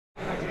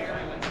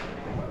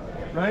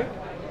Right?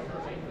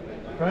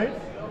 Right?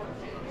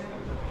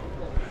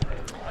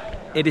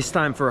 It is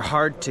time for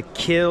Hard to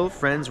Kill,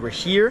 friends. We're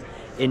here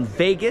in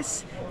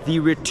Vegas, the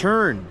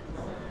return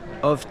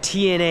of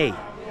TNA.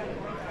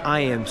 I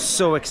am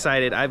so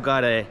excited. I've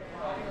got a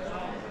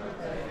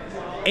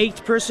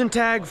 8-person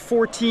tag,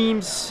 4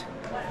 teams.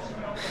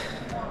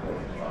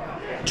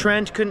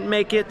 Trent couldn't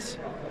make it.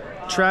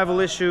 Travel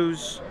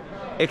issues.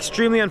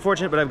 Extremely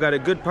unfortunate, but I've got a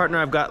good partner.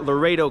 I've got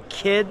Laredo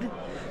Kid.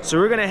 So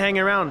we're gonna hang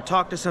around,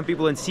 talk to some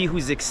people, and see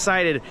who's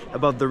excited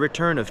about the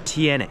return of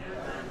TNA.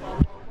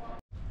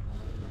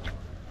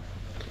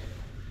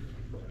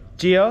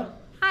 Gia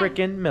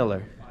frickin'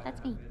 Miller.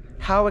 That's me.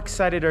 How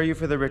excited are you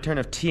for the return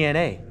of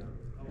TNA?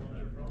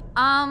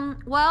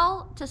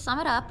 Well, to sum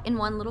it up in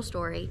one little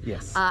story.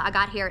 Yes. I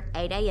got here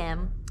at 8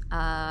 a.m.,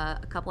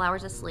 a couple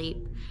hours of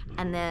sleep,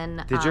 and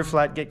then... Did your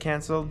flight get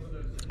canceled?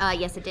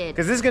 Yes, it did.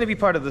 Because this is going to be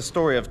part of the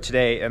story of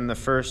today and the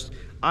first...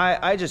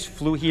 I just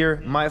flew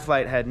here. My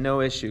flight had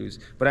no issues.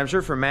 But I'm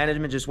sure for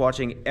management, just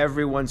watching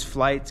everyone's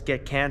flights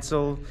get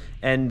canceled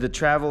and the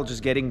travel,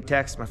 just getting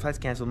texts, my flight's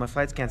canceled, my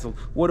flight's canceled.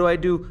 What do I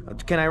do?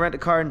 Can I rent a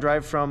car and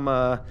drive from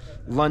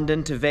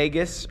London to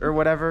Vegas or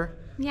whatever?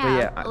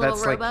 Yeah, but a little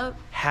that's rowboat.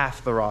 like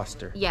half the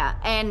roster. Yeah,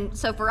 and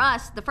so for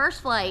us, the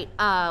first flight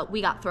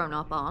we got thrown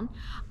up on.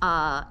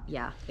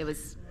 Yeah, it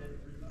was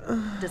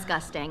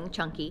disgusting,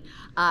 chunky.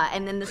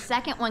 And then the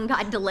second one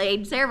got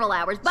delayed several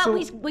hours, but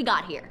So- we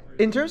got here.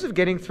 In terms of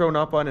getting thrown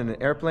up on in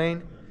an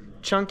airplane,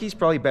 chunky's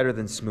probably better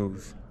than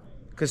smooth.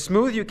 Because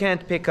smooth you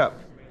can't pick up.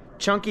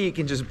 Chunky you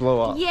can just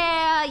blow off.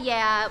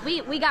 Yeah.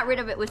 We got rid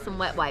of it with some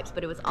wet wipes,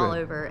 but it was all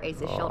over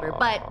Ace's shoulder.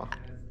 But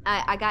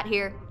I got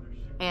here,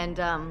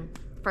 and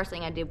first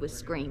thing I did was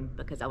scream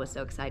because I was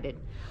so excited.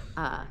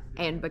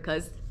 And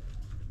because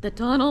the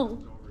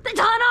tunnel!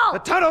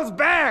 The tunnel's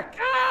back!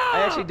 Ah!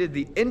 I actually did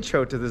the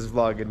intro to this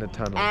vlog in the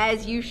tunnel.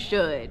 As you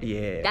should.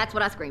 Yeah. That's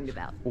what I screamed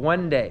about.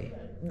 One day,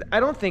 I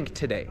don't think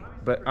today,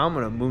 but I'm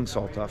gonna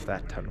moonsault off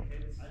that tunnel.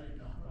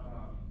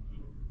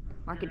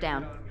 Mark it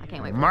down. I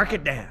can't wait for Mark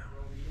it down.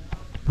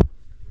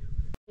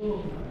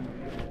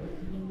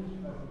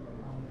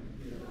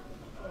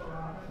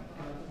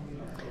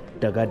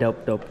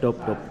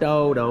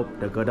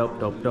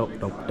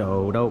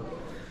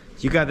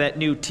 You got that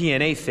new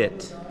TNA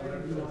fit.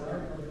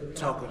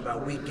 Talking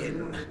about we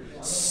getting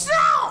so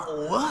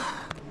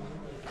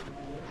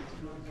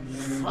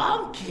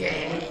funky,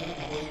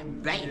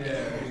 baby.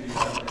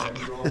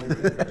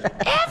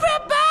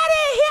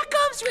 Everybody, here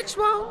comes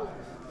Richmond.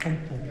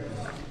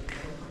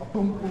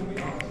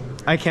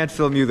 I can't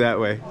film you that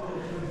way.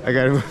 I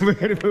gotta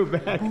move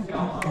back.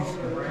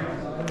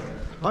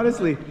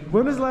 Honestly,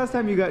 when was the last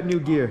time you got new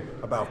gear?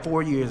 About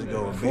 4 years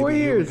ago, baby. 4 Here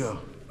we years. go.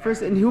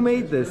 First, and who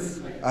made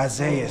this?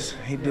 Isaiah,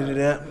 he did it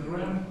up.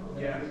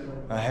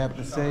 I have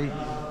to say,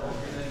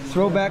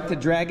 Throwback to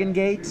Dragon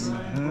Gate.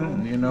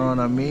 you know what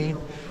I mean?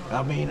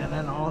 And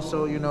then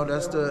also, you know,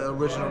 that's the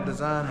original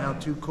design, how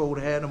Too Cold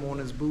had him on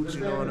his boots,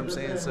 you know what I'm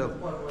saying? So,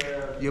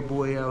 your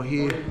boy out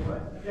here,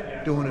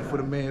 doing it for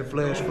the man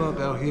Flash Funk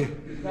out here.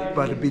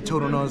 About to be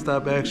total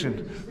non-stop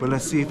action. But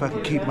let's see if I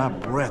can keep my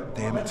breath,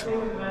 damn it.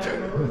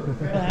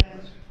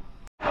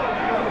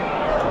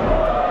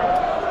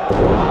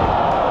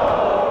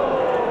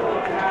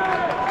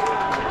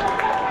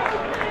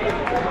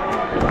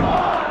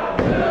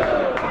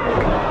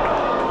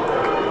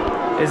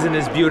 Isn't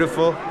this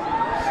beautiful?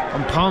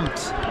 I'm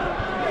pumped.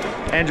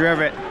 Andrew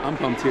Everett. I'm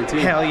pumped here too.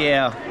 Hell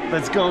yeah.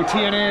 Let's go,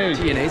 TNA.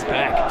 TNA's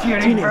back.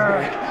 TNA's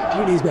back.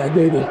 TNA's back,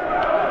 baby.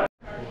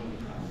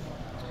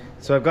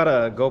 So I've got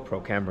a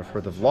GoPro camera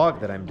for the vlog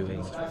that I'm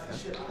doing.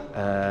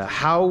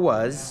 How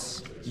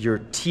was your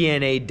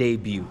TNA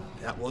debut?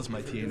 That was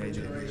my TNA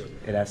debut.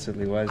 It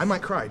absolutely was. I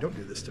might cry. Don't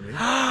do this to me. It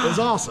was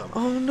awesome.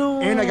 Oh no.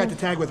 And I got to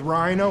tag with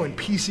Rhino and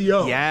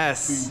PCO.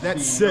 Yes.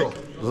 That's sick.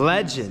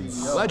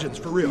 Legends. Legends,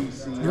 for real.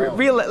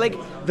 Real, like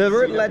the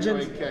word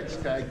legend.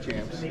 Tag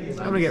champs. I'm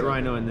gonna get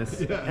Rhino in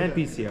this and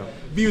PCO.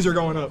 Views are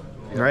going up.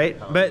 Right?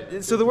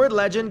 But so the word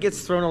legend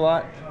gets thrown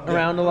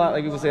around a lot.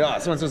 Like people say, oh,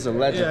 so-and-so's a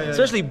legend. Yeah.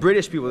 Especially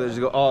British people, they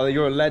just go, oh,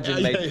 you're a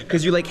legend, mate.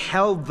 Because you like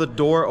held the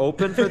door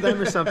open for them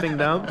or something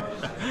dumb.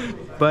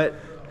 But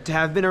to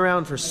have been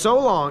around for so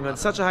long on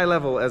such a high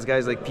level as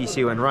guys like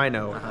PCO and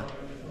Rhino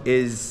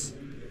is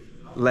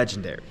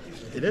legendary.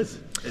 It is.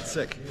 It's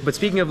sick. But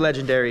speaking of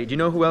legendary, do you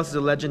know who else is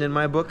a legend in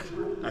my book?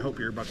 I hope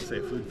you're about to say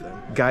a food thing.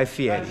 Guy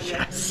Fieri.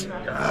 Yes.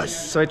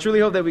 So I truly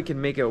hope that we can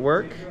make it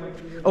work.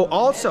 Oh,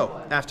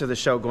 also, after the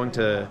show, going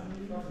to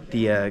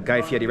the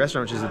Guy Fieri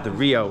restaurant, which is at the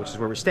Rio, which is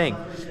where we're staying.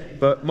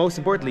 But most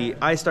importantly,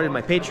 I started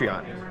my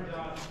Patreon.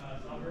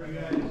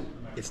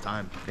 It's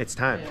time. It's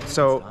time.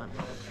 So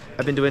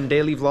I've been doing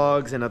daily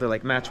vlogs and other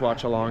like match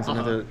watch alongs and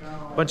other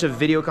bunch of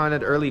video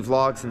content, early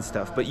vlogs and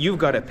stuff. But you've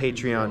got a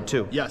Patreon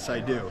too. Yes, I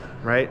do.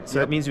 Right? So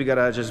that means we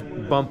gotta just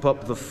bump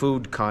up the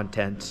food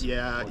content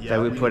that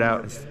we put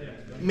out.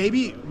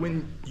 Maybe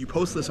when you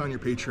post this on your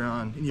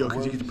Patreon, you know,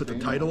 because you get to put the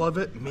title of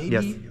it,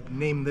 maybe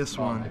name this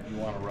one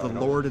The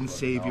Lord and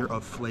Savior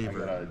of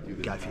Flavor,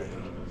 Guy Fieri.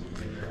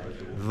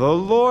 The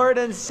Lord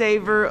and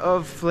Savior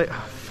of Flavor. Oh,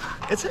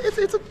 fuck.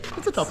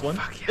 It's a tough one.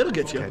 It'll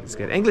get you. Okay, it's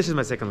good. English is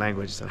my second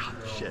language, so.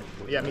 Shit.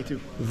 Yeah, me too.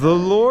 The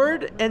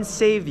Lord and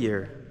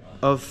Savior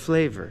of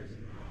flavor,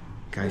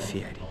 Guy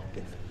Fieri.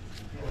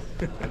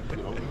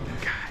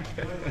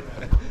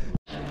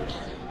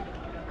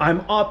 I'm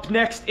up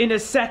next in a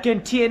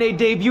second TNA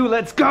debut.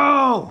 Let's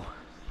go!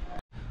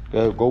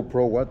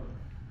 GoPro what?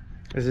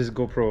 This is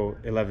GoPro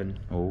 11.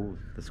 Oh,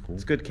 that's cool.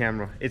 It's good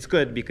camera. It's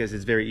good because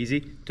it's very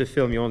easy to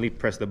film. You only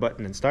press the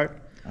button and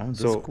start. Oh, that's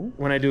so cool.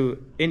 when I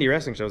do indie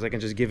wrestling shows, I can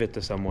just give it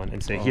to someone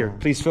and say, here,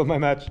 please film my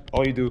match.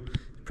 All you do,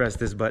 press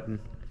this button.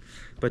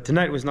 But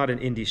tonight was not an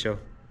indie show.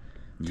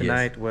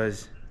 Tonight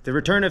was the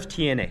return of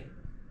TNA.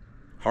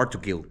 Hard to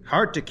kill.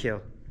 Hard to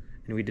kill.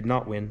 And we did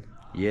not win.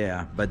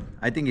 Yeah, but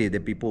I think the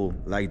people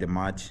like the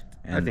match.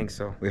 And I think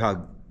so. We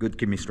had good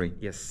chemistry.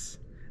 Yes.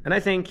 And I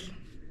think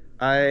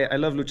I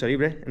love Lucha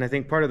Libre, and I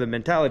think part of the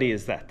mentality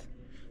is that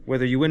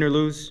whether you win or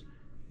lose,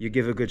 you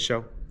give a good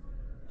show.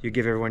 You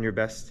give everyone your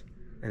best,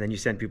 and then you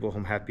send people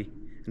home happy.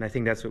 And I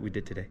think that's what we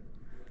did today.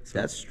 So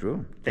That's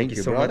true. thank you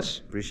so brother. much.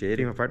 Appreciate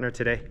Being it. my partner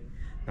today.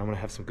 Now I'm going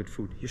to have some good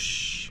food.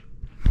 Shh.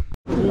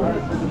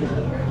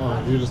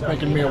 Oh, you're just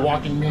making me a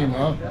walking meme,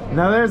 huh?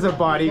 Now there's a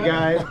body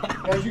guy.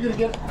 Guys, you're gonna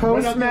get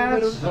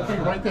Post-match. Okay,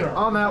 right there.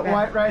 On that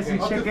white rice and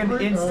chicken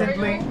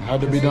instantly.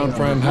 Had to be done,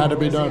 friend. Had to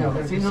be done.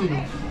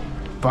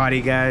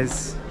 Body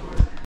guys.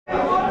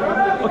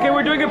 Okay,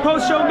 we're doing a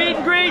post-show meet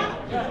and greet.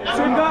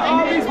 So we've got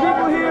all these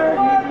people here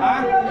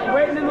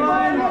waiting in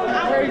line.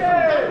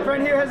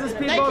 Friend here has a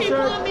speedball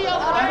shirt.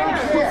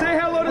 Say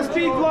hello to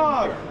Speed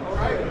Vlog.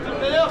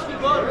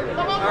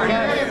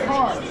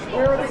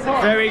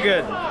 Very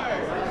good.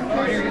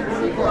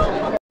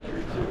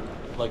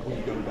 Like when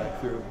you go back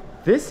through.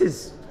 This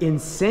is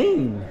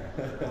insane.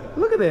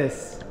 Look at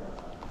this.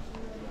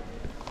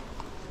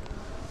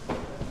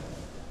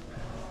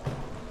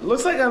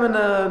 Looks like I'm in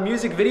a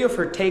music video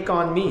for Take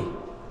On Me.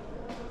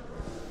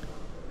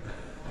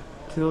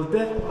 Till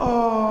death.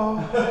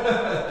 Oh.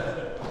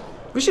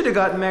 We should have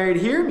gotten married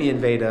here, me and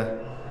Veda.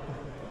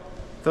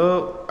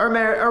 Though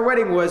our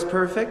wedding was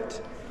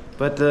perfect,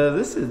 but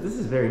this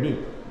is very neat.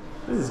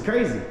 This is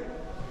crazy.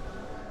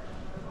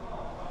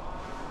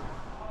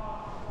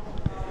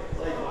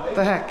 What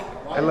the heck?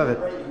 I love it.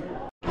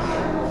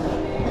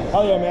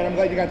 Oh yeah, man, I'm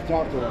glad you got to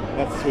talk to him.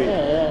 That's sweet.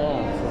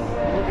 Yeah.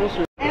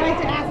 I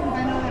like to ask because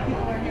I know that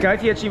people are here. Guy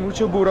Fieri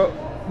mucho burro.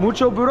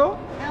 Mucho burro?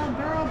 El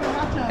burro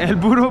borracho. El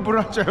burro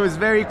borracho. I was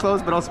very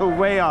close, but also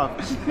way off.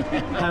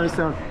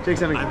 Hammerstone.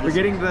 Jake's having. We're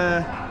getting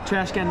the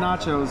trash can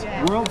nachos.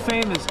 World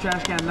famous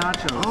trash can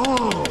nachos.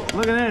 Oh,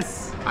 Look at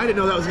this. I didn't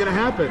know that was gonna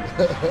happen.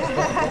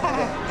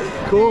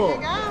 Cool.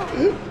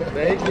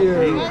 Thank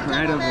you.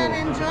 Incredible.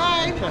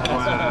 Enjoy.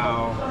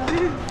 Wow.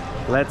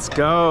 Let's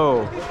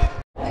go.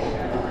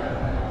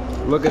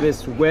 Look at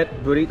this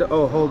wet burrito.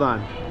 Oh, hold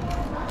on.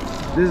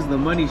 This is the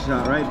money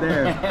shot right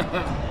there.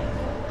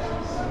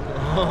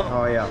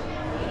 Oh, yeah.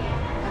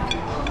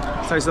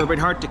 So I celebrate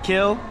Hard to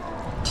Kill.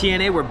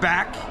 TNA, we're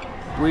back.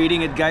 We're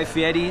eating at Guy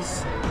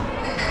Fieri's.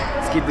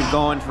 Let's keep it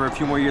going for a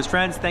few more years.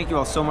 Friends, thank you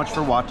all so much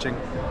for watching.